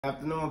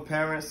Afternoon,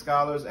 parents,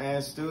 scholars,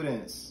 and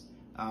students.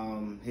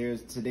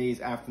 Here's today's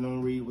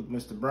afternoon read with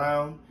Mr.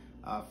 Brown.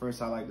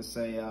 First, I'd like to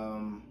say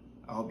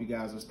I hope you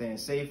guys are staying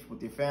safe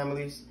with your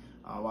families,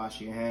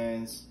 washing your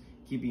hands,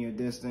 keeping your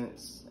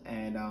distance,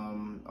 and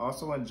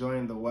also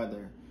enjoying the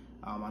weather.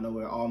 I know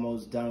we're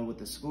almost done with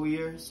the school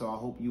year, so I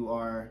hope you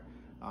are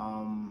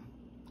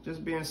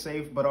just being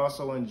safe, but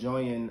also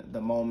enjoying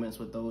the moments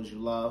with those you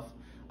love.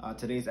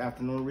 Today's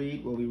afternoon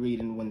read, we'll be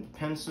reading When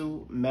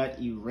Pencil Met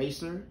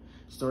Eraser,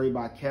 story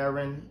by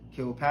Karen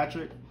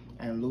Kilpatrick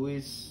and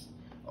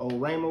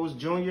Ramos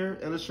Jr.,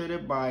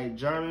 illustrated by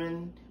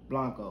German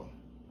Blanco.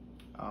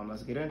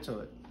 Let's get into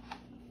it.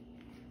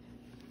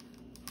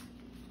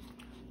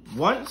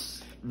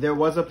 Once there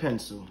was a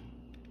pencil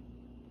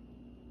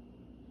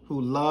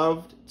who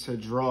loved to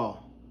draw.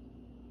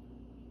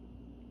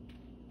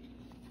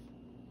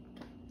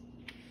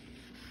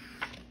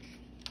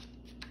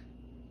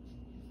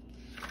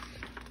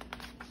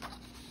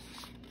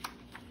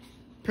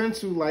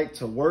 Pencil liked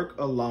to work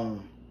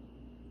alone.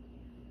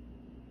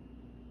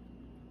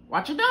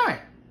 What you doing?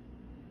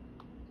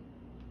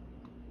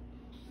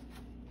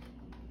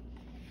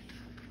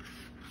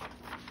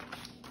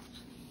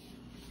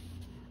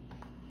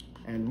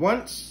 And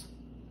once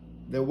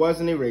there was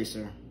an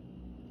eraser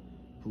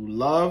who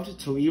loved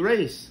to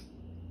erase.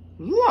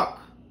 Look,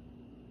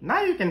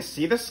 now you can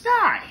see the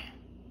sky.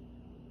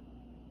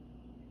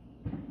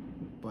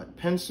 But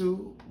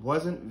Pencil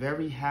wasn't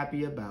very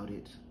happy about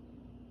it.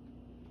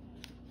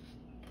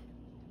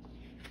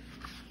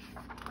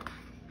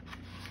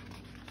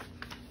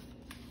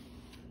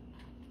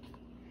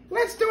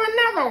 Let's do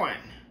another one.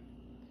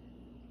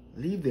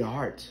 Leave the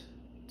art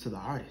to the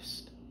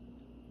artist.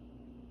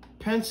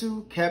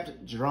 Pencil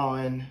kept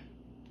drawing.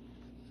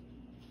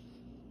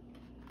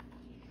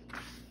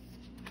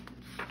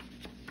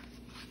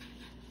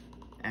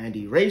 And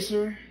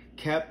Eraser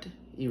kept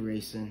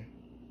erasing.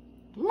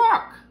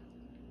 Look,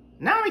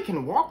 now we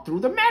can walk through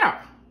the meadow.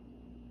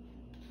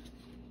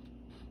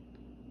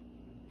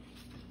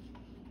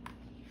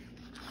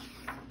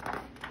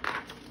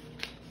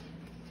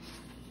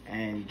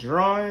 And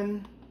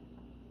drawing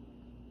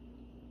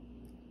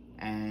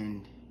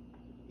and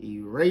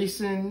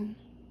erasing.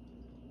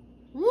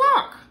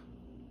 Look,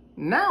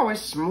 now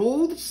it's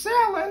smooth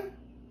sailing.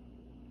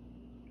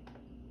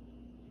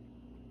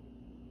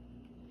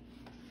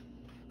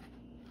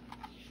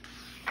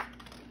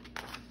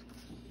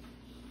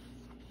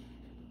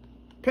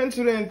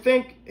 Pencil didn't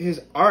think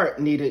his art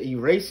needed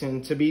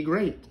erasing to be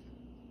great.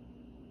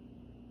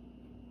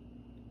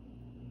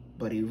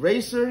 But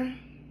Eraser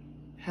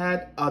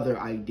had other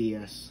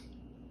ideas.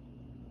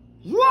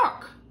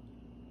 Look!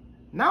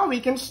 Now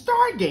we can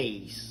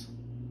stargaze.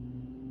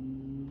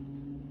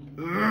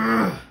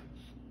 Ugh.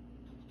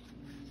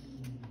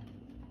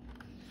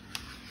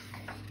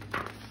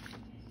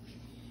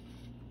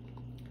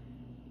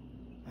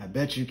 I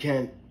bet you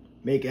can't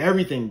make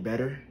everything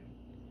better.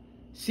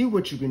 See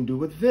what you can do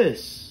with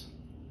this.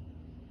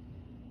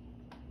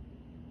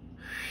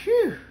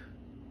 Phew.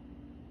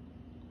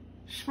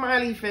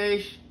 Smiley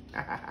face.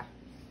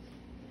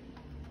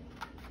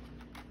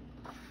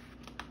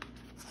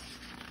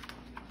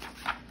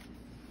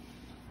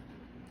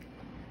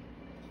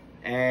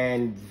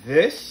 And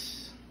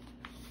this?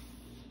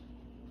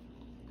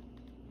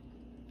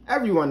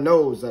 Everyone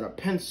knows that a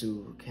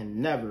pencil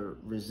can never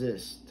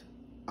resist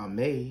a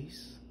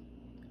maze.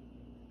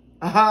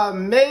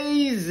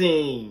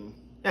 Amazing!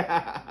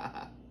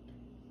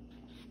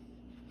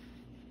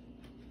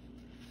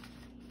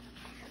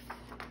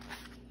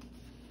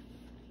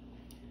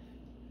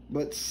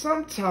 But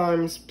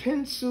sometimes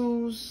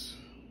pencils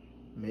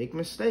make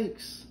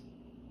mistakes.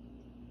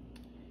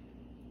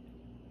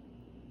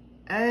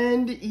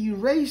 And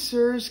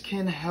erasers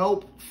can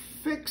help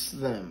fix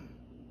them.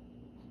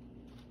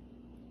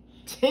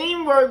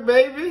 Teamwork,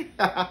 baby!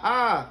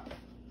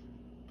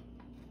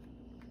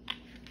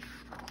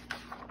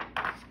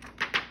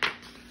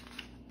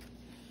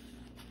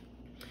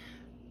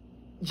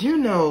 You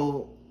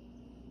know,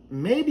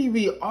 maybe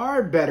we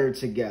are better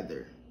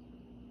together.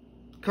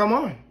 Come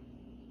on.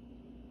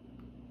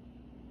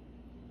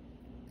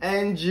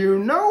 And you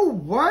know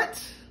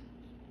what?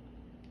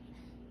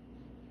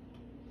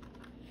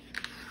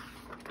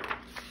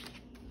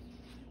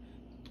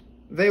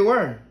 They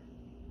were.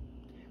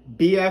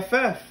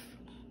 BFF.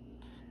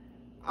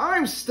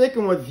 I'm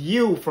sticking with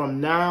you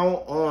from now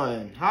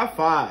on. High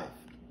five.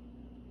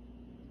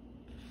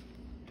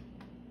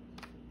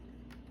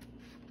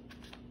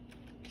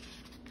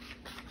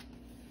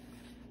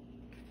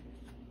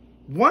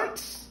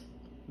 Once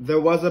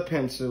there was a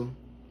pencil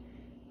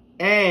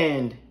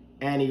and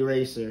an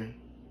eraser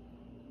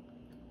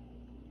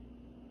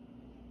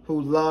who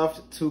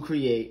loved to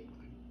create.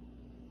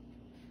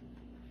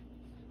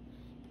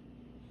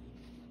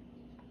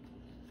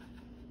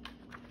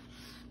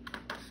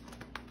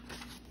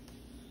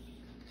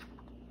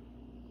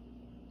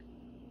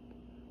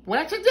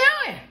 What you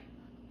doing?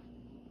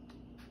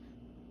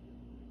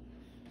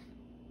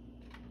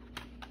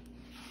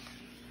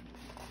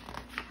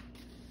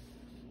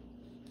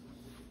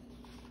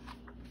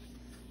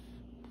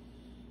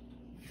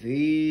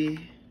 The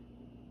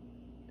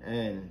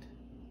end.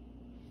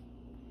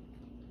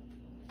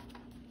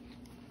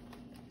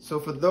 So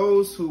for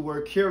those who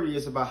were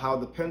curious about how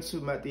the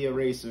pencil met the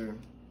eraser,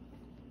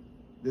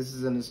 this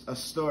is a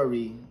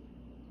story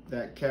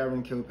that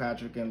Karen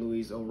Kilpatrick and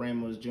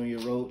Ramos Jr.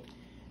 wrote,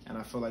 and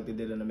I feel like they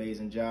did an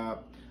amazing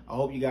job. I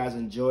hope you guys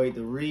enjoyed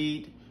the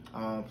read.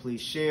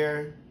 Please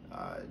share,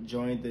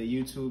 join the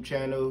YouTube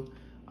channel.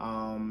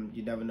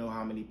 You never know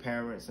how many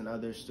parents and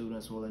other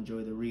students will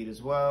enjoy the read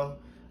as well.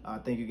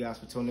 Thank you guys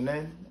for tuning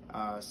in.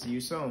 See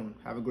you soon.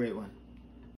 Have a great one.